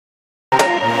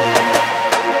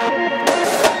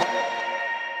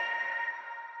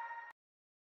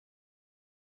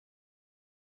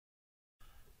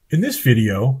In this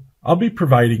video, I'll be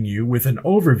providing you with an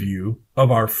overview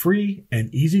of our free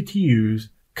and easy-to-use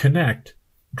Connect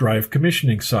drive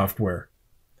commissioning software.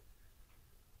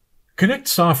 Connect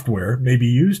software may be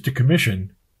used to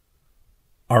commission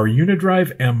our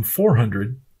Unidrive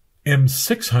M400,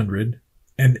 M600,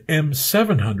 and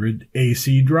M700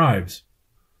 AC drives,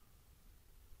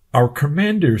 our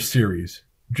Commander series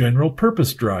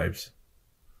general-purpose drives,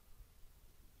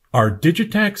 our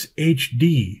Digitax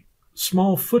HD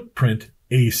small footprint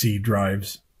AC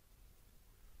drives,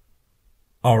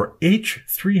 our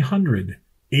H300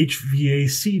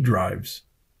 HVAC drives,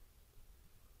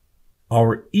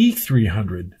 our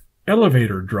E300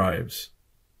 elevator drives,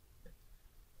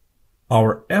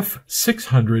 our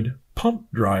F600 pump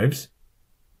drives,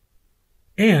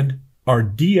 and our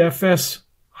DFS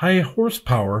high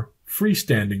horsepower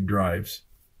freestanding drives.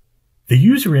 The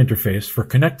user interface for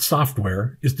Connect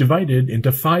software is divided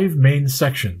into 5 main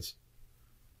sections.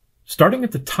 Starting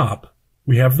at the top,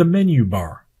 we have the menu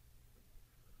bar.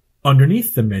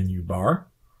 Underneath the menu bar,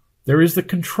 there is the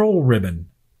control ribbon.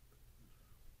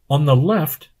 On the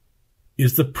left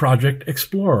is the Project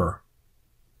Explorer.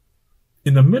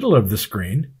 In the middle of the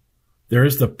screen, there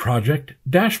is the Project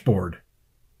Dashboard.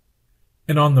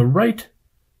 And on the right,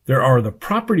 there are the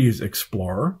Properties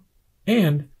Explorer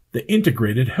and the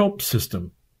Integrated Help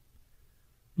System.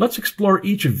 Let's explore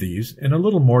each of these in a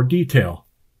little more detail.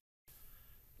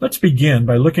 Let's begin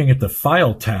by looking at the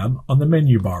File tab on the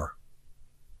menu bar.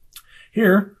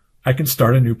 Here, I can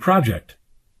start a new project.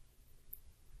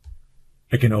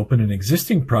 I can open an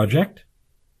existing project.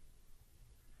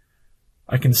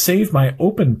 I can save my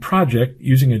open project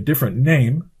using a different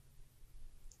name.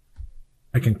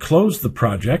 I can close the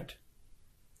project.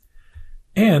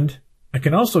 And I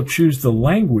can also choose the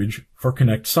language for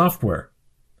Connect software.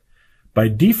 By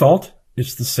default,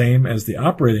 it's the same as the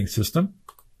operating system,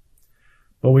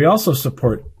 but we also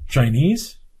support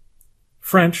Chinese,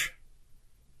 French,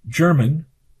 German,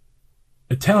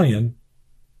 Italian,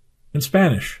 and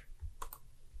Spanish.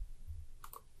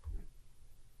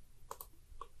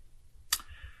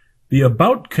 The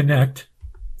About Connect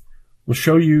will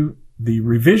show you the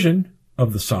revision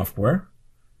of the software,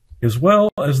 as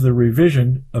well as the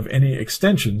revision of any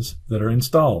extensions that are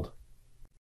installed.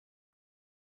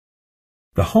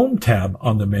 The Home tab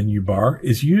on the menu bar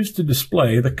is used to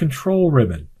display the control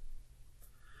ribbon.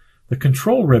 The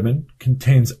control ribbon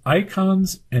contains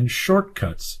icons and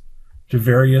shortcuts to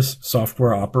various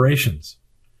software operations.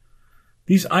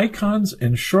 These icons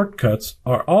and shortcuts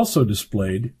are also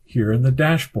displayed here in the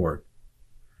dashboard.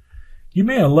 You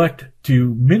may elect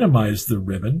to minimize the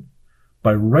ribbon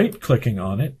by right-clicking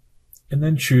on it and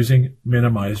then choosing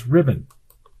Minimize Ribbon.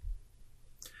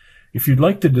 If you'd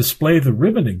like to display the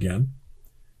ribbon again,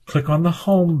 click on the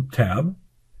Home tab,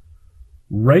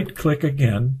 right-click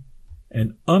again,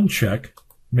 and uncheck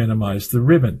Minimize the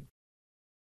Ribbon.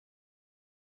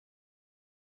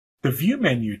 The View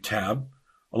Menu tab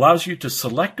allows you to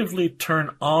selectively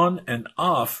turn on and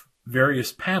off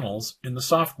various panels in the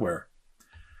software.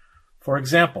 For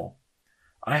example,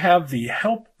 I have the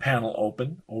Help panel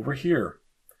open over here.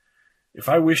 If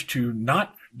I wish to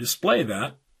not display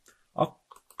that, I'll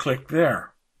click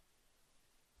there.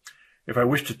 If I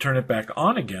wish to turn it back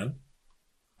on again,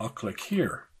 I'll click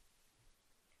here.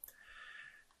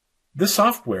 This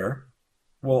software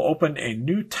will open a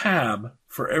new tab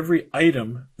for every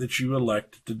item that you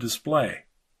elect to display.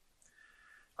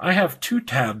 I have 2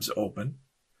 tabs open,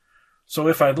 so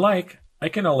if I'd like, I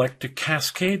can elect to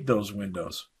cascade those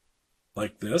windows,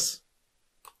 like this,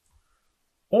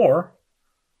 or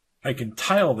I can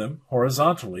tile them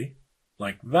horizontally,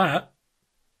 like that,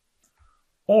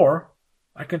 or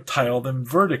I can tile them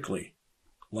vertically,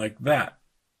 like that.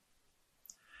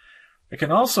 I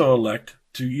can also elect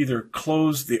to either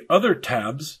close the other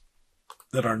tabs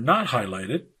that are not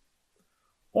highlighted,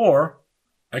 or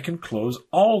I can close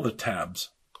all the tabs,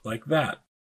 like that.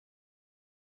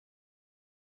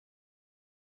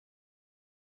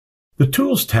 The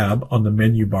Tools tab on the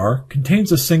menu bar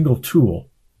contains a single tool.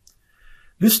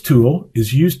 This tool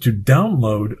is used to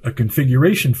download a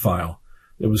configuration file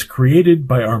that was created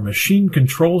by our Machine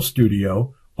Control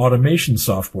Studio automation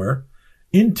software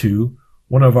into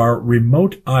one of our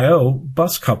Remote I/O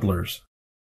bus couplers.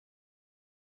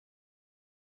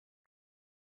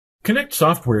 Connect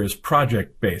software is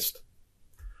project-based.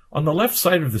 On the left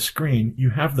side of the screen, you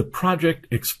have the Project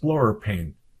Explorer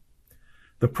pane.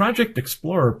 The Project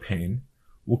Explorer pane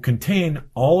will contain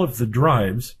all of the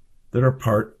drives that are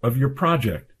part of your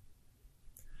project.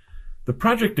 The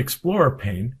Project Explorer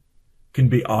pane can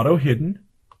be auto-hidden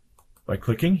by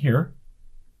clicking here,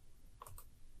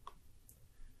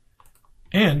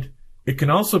 and It can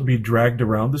also be dragged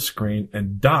around the screen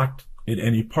and docked at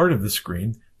any part of the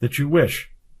screen that you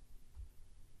wish.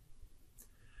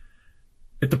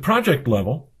 At the project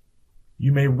level,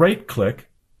 you may right-click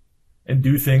and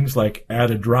do things like add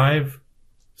a drive,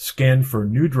 scan for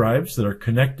new drives that are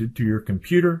connected to your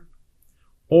computer,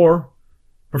 or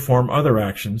perform other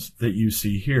actions that you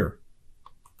see here.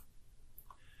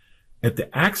 At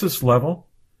the axis level,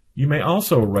 you may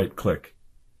also right-click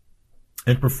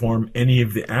and perform any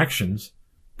of the actions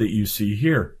that you see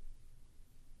here.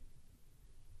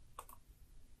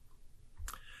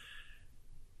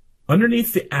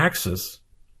 Underneath the axis,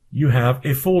 you have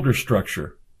a folder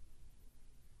structure.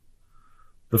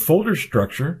 The folder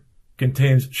structure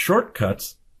contains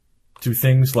shortcuts to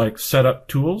things like setup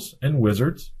tools and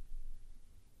wizards,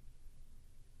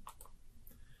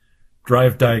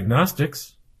 drive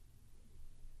diagnostics,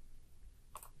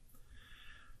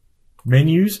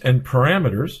 menus and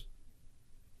parameters,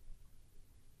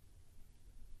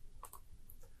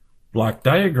 block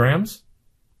diagrams,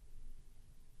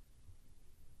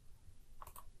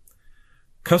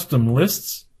 custom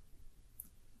lists,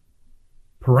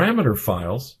 parameter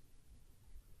files,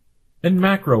 and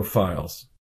macro files.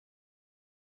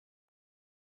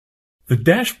 The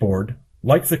dashboard,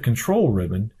 like the control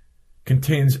ribbon,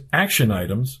 contains action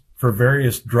items for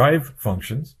various drive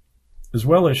functions, as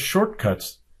well as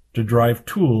shortcuts to drive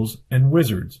tools and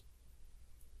wizards.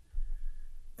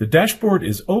 The dashboard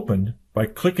is opened by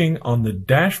clicking on the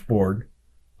dashboard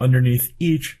underneath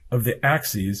each of the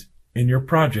axes in your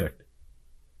project.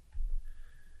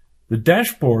 The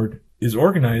dashboard is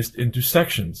organized into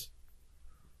sections.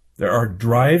 There are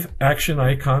drive action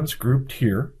icons grouped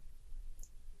here,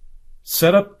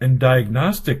 setup and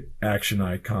diagnostic action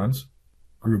icons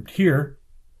grouped here,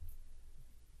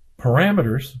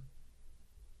 parameters,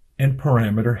 and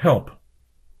parameter help.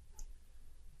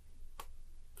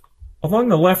 Along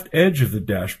the left edge of the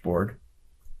dashboard,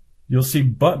 you'll see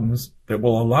buttons that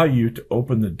will allow you to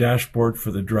open the dashboard for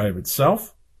the drive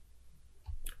itself,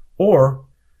 or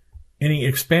any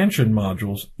expansion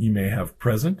modules you may have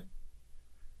present,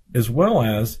 as well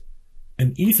as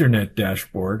an Ethernet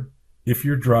dashboard if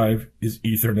your drive is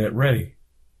Ethernet ready.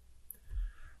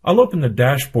 I'll open the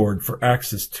dashboard for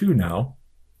Axis 2 now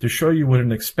to show you what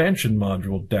an expansion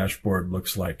module dashboard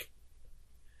looks like.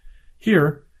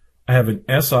 Here, I have an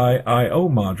SIIO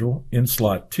module in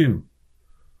slot 2.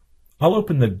 I'll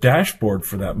open the dashboard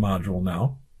for that module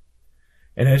now,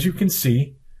 and as you can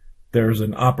see, there's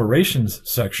an operations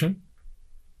section,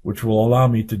 which will allow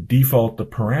me to default the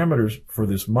parameters for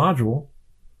this module.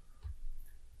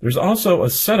 There's also a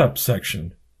setup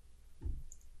section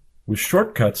with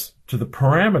shortcuts to the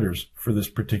parameters for this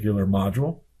particular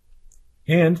module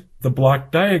and the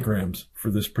block diagrams for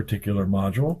this particular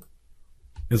module,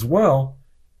 as well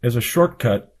as a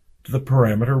shortcut to the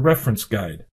parameter reference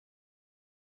guide.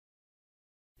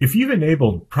 If you've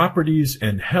enabled Properties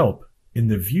and Help in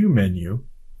the View menu,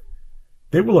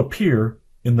 they will appear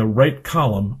in the right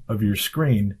column of your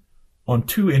screen on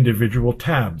two individual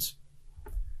tabs.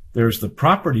 There's the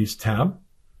Properties tab,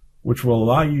 which will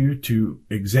allow you to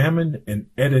examine and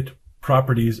edit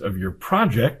properties of your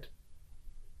project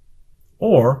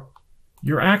or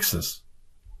your axis.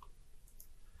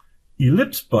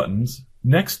 Ellipse buttons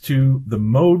next to the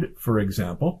mode, for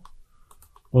example,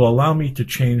 will allow me to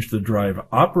change the drive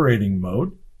operating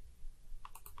mode,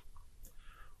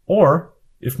 or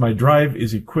if my drive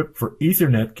is equipped for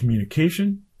Ethernet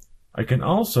communication, I can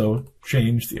also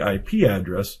change the IP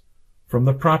address from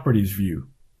the Properties view.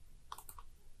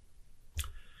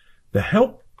 The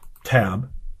Help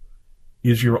tab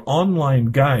is your online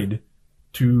guide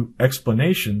to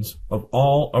explanations of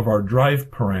all of our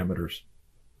drive parameters.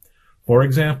 For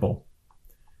example,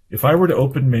 if I were to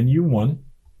open menu 1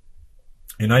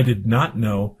 and I did not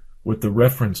know what the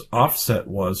reference offset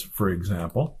was, for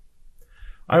example,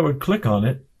 I would click on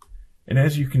it, and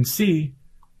as you can see,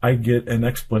 I get an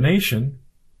explanation,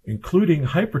 including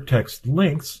hypertext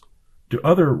links to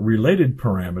other related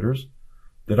parameters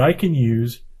that I can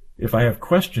use if I have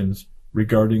questions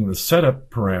regarding the setup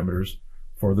parameters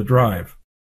for the drive.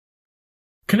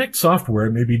 Connect software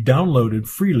may be downloaded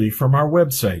freely from our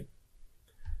website.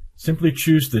 Simply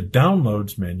choose the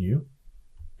Downloads menu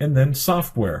and then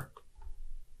Software.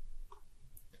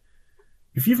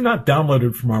 If you've not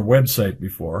downloaded from our website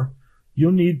before,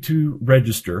 you'll need to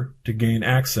register to gain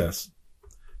access.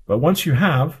 But once you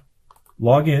have,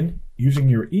 log in using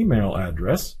your email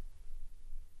address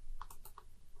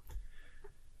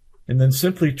and then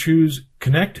simply choose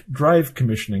Connect Drive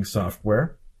Commissioning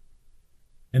Software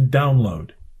and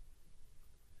Download.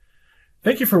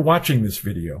 Thank you for watching this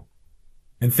video,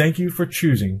 and thank you for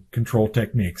choosing Control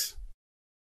Techniques.